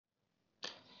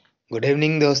Good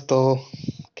evening दोस्तों।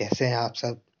 कैसे हैं आप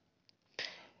सब?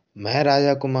 मैं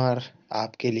राजा कुमार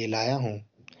आपके लिए लाया हूँ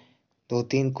दो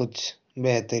तीन कुछ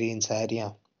बेहतरीन शायरियाँ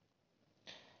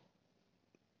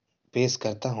पेश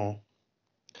करता हूँ।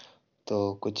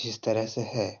 तो कुछ इस तरह से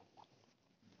है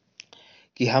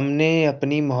कि हमने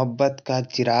अपनी मोहब्बत का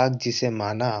चिराग जिसे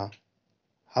माना,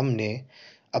 हमने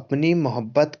अपनी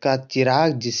मोहब्बत का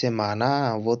चिराग जिसे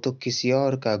माना, वो तो किसी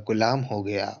और का गुलाम हो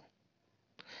गया।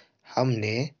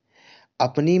 हमने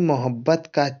अपनी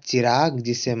मोहब्बत का चिराग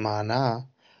जिसे माना,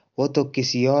 वो तो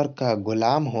किसी और का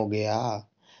गुलाम हो गया।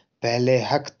 पहले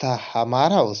हक था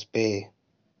हमारा उस पे,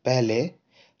 पहले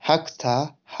हक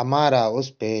था हमारा उस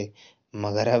पे,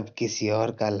 मगर अब किसी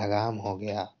और का लगाम हो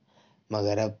गया,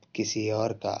 मगर अब किसी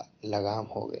और का लगाम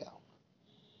हो गया।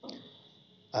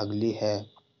 अगली है,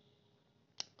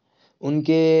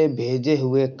 उनके भेजे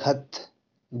हुए खत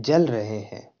जल रहे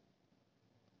हैं,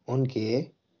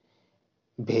 उनके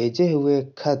भेजे हुए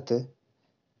खत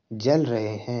जल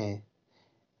रहे हैं।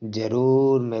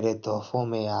 जरूर मेरे तोहफों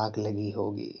में आग लगी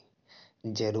होगी,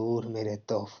 जरूर मेरे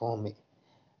तोहफों में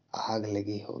आग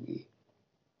लगी होगी।